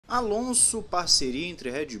Alonso, parceria entre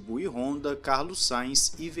Red Bull e Honda, Carlos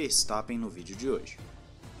Sainz e Verstappen no vídeo de hoje.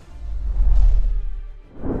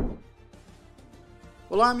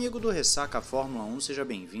 Olá amigo do Ressaca Fórmula 1, seja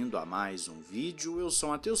bem-vindo a mais um vídeo. Eu sou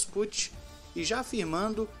Matheus Pucci e já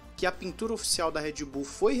afirmando que a pintura oficial da Red Bull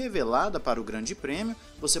foi revelada para o Grande Prêmio,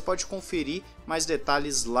 você pode conferir mais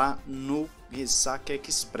detalhes lá no Ressaca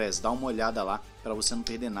Express. Dá uma olhada lá para você não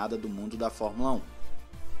perder nada do mundo da Fórmula 1.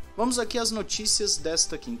 Vamos aqui às notícias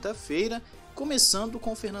desta quinta-feira, começando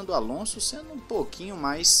com Fernando Alonso sendo um pouquinho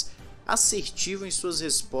mais assertivo em suas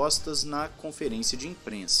respostas na conferência de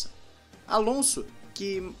imprensa. Alonso,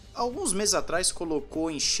 que alguns meses atrás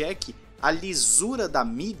colocou em xeque a lisura da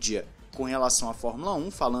mídia com relação à Fórmula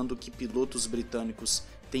 1, falando que pilotos britânicos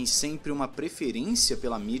têm sempre uma preferência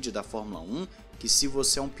pela mídia da Fórmula 1, que se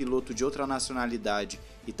você é um piloto de outra nacionalidade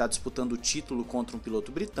e está disputando o título contra um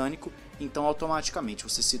piloto britânico, então automaticamente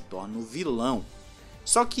você se torna o vilão.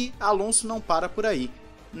 Só que Alonso não para por aí.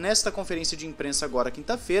 Nesta conferência de imprensa agora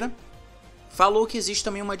quinta-feira, falou que existe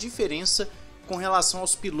também uma diferença com relação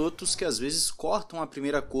aos pilotos que às vezes cortam a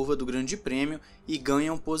primeira curva do Grande Prêmio e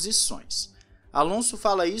ganham posições. Alonso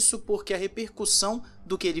fala isso porque a repercussão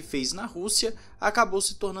do que ele fez na Rússia acabou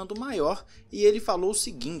se tornando maior e ele falou o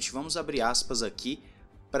seguinte, vamos abrir aspas aqui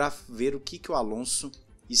para ver o que o Alonso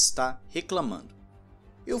está reclamando.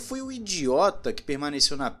 Eu fui o idiota que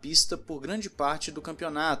permaneceu na pista por grande parte do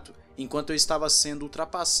campeonato, enquanto eu estava sendo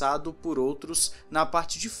ultrapassado por outros na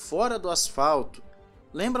parte de fora do asfalto.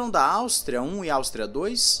 Lembram da Áustria 1 e Áustria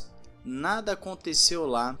 2? Nada aconteceu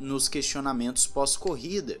lá nos questionamentos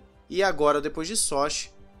pós-corrida. E agora, depois de Sochi,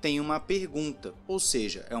 tem uma pergunta, ou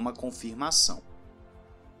seja, é uma confirmação.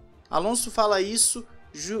 Alonso fala isso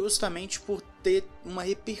justamente por ter uma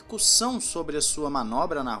repercussão sobre a sua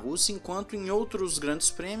manobra na Rússia, enquanto em outros grandes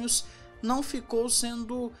prêmios não ficou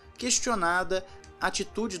sendo questionada a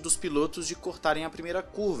atitude dos pilotos de cortarem a primeira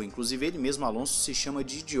curva. Inclusive ele mesmo, Alonso, se chama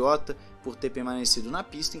de idiota por ter permanecido na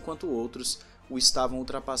pista, enquanto outros o estavam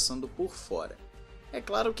ultrapassando por fora. É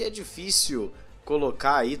claro que é difícil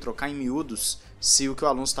colocar aí, trocar em miúdos se o que o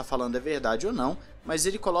Alonso está falando é verdade ou não, mas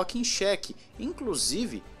ele coloca em xeque.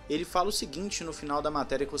 Inclusive, ele fala o seguinte no final da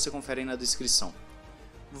matéria que você confere aí na descrição.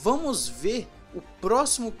 Vamos ver o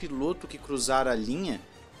próximo piloto que cruzar a linha,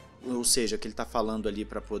 ou seja, que ele está falando ali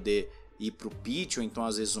para poder ir para o pit ou então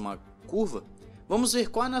às vezes uma curva. Vamos ver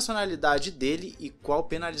qual a nacionalidade dele e qual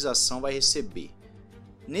penalização vai receber.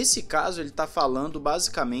 Nesse caso, ele está falando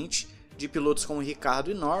basicamente de pilotos como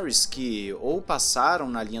Ricardo e Norris, que ou passaram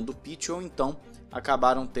na linha do pit ou então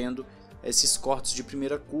acabaram tendo esses cortes de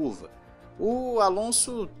primeira curva. O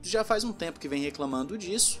Alonso já faz um tempo que vem reclamando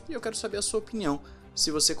disso e eu quero saber a sua opinião,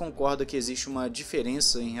 se você concorda que existe uma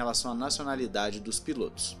diferença em relação à nacionalidade dos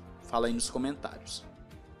pilotos. Fala aí nos comentários.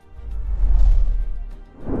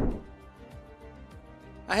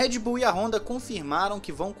 A Red Bull e a Honda confirmaram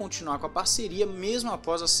que vão continuar com a parceria mesmo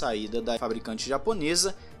após a saída da fabricante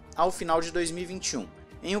japonesa ao final de 2021.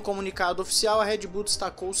 Em um comunicado oficial, a Red Bull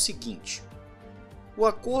destacou o seguinte: o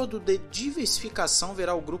acordo de diversificação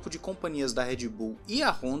verá o grupo de companhias da Red Bull e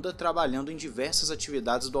a Honda trabalhando em diversas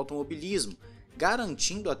atividades do automobilismo,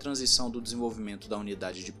 garantindo a transição do desenvolvimento da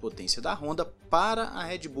unidade de potência da Honda para a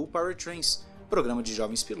Red Bull Powertrains, programa de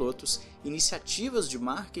jovens pilotos, iniciativas de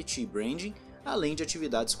marketing e branding, além de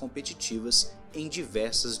atividades competitivas em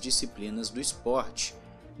diversas disciplinas do esporte.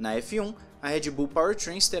 Na F1, a Red Bull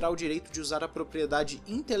Powertrains terá o direito de usar a propriedade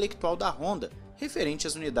intelectual da Honda, referente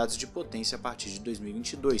às unidades de potência a partir de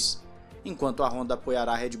 2022. Enquanto a Honda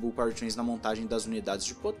apoiará a Red Bull Powertrains na montagem das unidades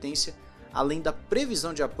de potência, além da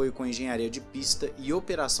previsão de apoio com engenharia de pista e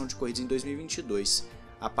operação de corridas em 2022.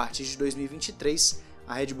 A partir de 2023,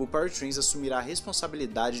 a Red Bull Powertrains assumirá a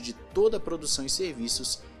responsabilidade de toda a produção e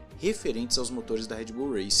serviços referentes aos motores da Red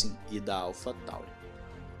Bull Racing e da AlphaTauri.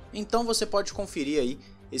 Então você pode conferir aí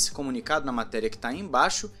esse comunicado na matéria que está aí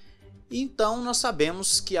embaixo. Então nós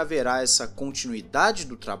sabemos que haverá essa continuidade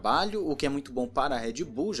do trabalho, o que é muito bom para a Red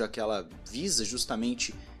Bull, já que ela visa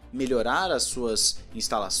justamente melhorar as suas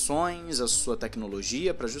instalações, a sua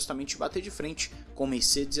tecnologia, para justamente bater de frente com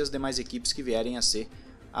Mercedes e as demais equipes que vierem a ser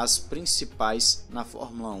as principais na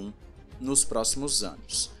Fórmula 1 nos próximos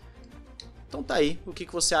anos. Então tá aí, o que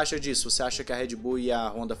você acha disso? Você acha que a Red Bull e a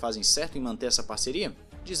Honda fazem certo em manter essa parceria?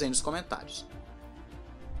 Diz aí nos comentários.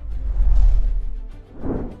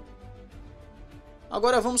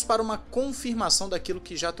 Agora vamos para uma confirmação daquilo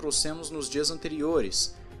que já trouxemos nos dias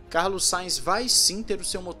anteriores. Carlos Sainz vai sim ter o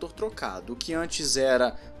seu motor trocado, o que antes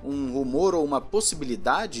era um rumor ou uma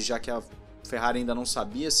possibilidade, já que a Ferrari ainda não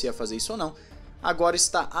sabia se ia fazer isso ou não, agora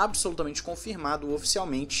está absolutamente confirmado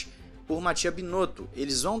oficialmente por Mattia Binotto.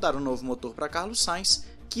 Eles vão dar um novo motor para Carlos Sainz,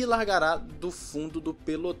 que largará do fundo do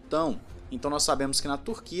pelotão. Então nós sabemos que na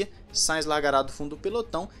Turquia, Sainz largará do fundo do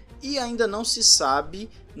pelotão e ainda não se sabe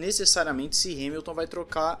necessariamente se Hamilton vai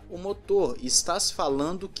trocar o motor. Está se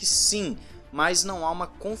falando que sim, mas não há uma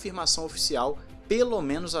confirmação oficial, pelo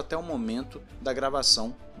menos até o momento da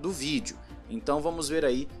gravação do vídeo. Então vamos ver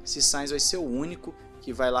aí se Sainz vai ser o único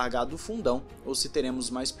que vai largar do fundão ou se teremos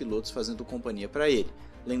mais pilotos fazendo companhia para ele.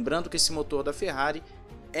 Lembrando que esse motor da Ferrari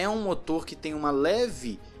é um motor que tem uma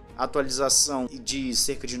leve atualização de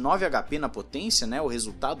cerca de 9 HP na potência, né? O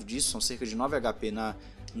resultado disso são cerca de 9 HP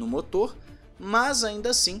no motor, mas ainda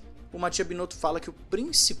assim o Mattia Binotto fala que o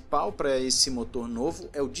principal para esse motor novo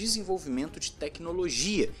é o desenvolvimento de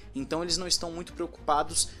tecnologia, então eles não estão muito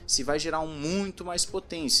preocupados se vai gerar muito mais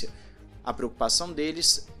potência. A preocupação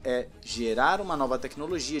deles é gerar uma nova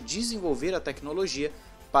tecnologia, desenvolver a tecnologia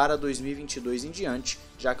para 2022 em diante,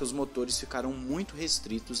 já que os motores ficaram muito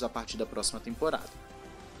restritos a partir da próxima temporada.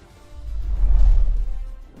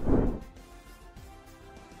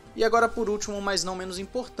 E agora, por último, mas não menos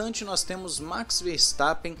importante, nós temos Max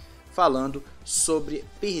Verstappen falando sobre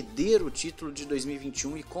perder o título de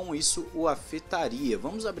 2021 e como isso o afetaria.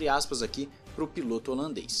 Vamos abrir aspas aqui para o piloto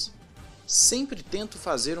holandês. Sempre tento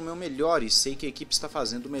fazer o meu melhor e sei que a equipe está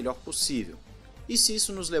fazendo o melhor possível. E se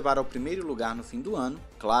isso nos levar ao primeiro lugar no fim do ano,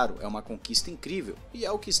 claro, é uma conquista incrível e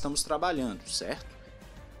é o que estamos trabalhando, certo?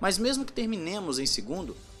 Mas mesmo que terminemos em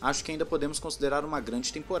segundo, acho que ainda podemos considerar uma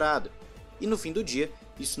grande temporada. E no fim do dia,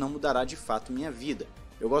 isso não mudará de fato minha vida.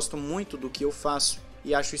 Eu gosto muito do que eu faço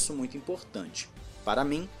e acho isso muito importante. Para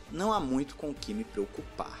mim, não há muito com o que me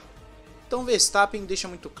preocupar. Então Verstappen deixa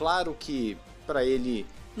muito claro que, para ele,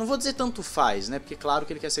 não vou dizer tanto faz, né? Porque claro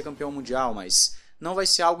que ele quer ser campeão mundial, mas não vai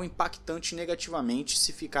ser algo impactante negativamente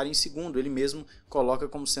se ficar em segundo. Ele mesmo coloca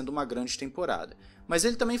como sendo uma grande temporada. Mas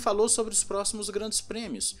ele também falou sobre os próximos grandes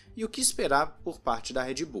prêmios e o que esperar por parte da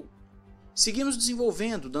Red Bull. Seguimos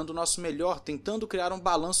desenvolvendo, dando o nosso melhor, tentando criar um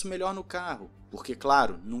balanço melhor no carro, porque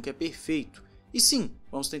claro, nunca é perfeito. E sim,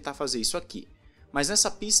 vamos tentar fazer isso aqui. Mas nessa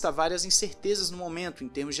pista há várias incertezas no momento em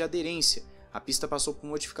termos de aderência. A pista passou por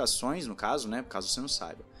modificações, no caso, né, caso você não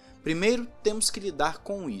saiba. Primeiro, temos que lidar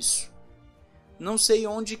com isso. Não sei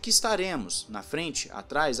onde que estaremos, na frente,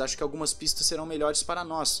 atrás, acho que algumas pistas serão melhores para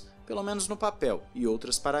nós, pelo menos no papel, e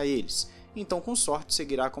outras para eles. Então, com sorte,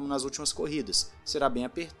 seguirá como nas últimas corridas, será bem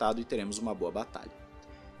apertado e teremos uma boa batalha.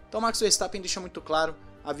 Então, Max Verstappen deixa muito claro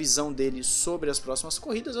a visão dele sobre as próximas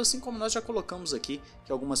corridas, assim como nós já colocamos aqui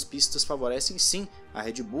que algumas pistas favorecem sim a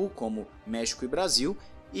Red Bull, como México e Brasil,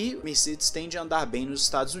 e Mercedes tende a andar bem nos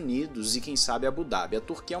Estados Unidos e quem sabe Abu Dhabi. A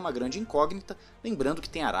Turquia é uma grande incógnita, lembrando que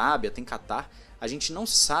tem Arábia, tem Catar, a gente não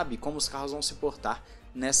sabe como os carros vão se portar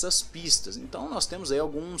nessas pistas, então nós temos aí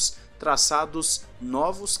alguns traçados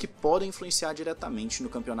novos que podem influenciar diretamente no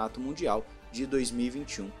Campeonato Mundial de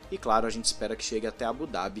 2021 e claro, a gente espera que chegue até Abu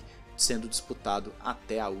Dhabi, sendo disputado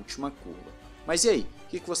até a última curva. Mas e aí, o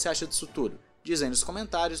que você acha disso tudo? Diz aí nos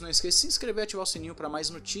comentários, não esqueça de se inscrever e ativar o sininho para mais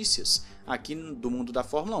notícias aqui do mundo da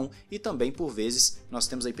Fórmula 1 e também, por vezes, nós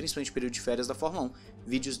temos aí, principalmente no período de férias da Fórmula 1,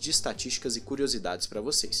 vídeos de estatísticas e curiosidades para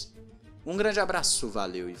vocês. Um grande abraço,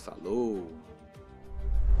 valeu e falou!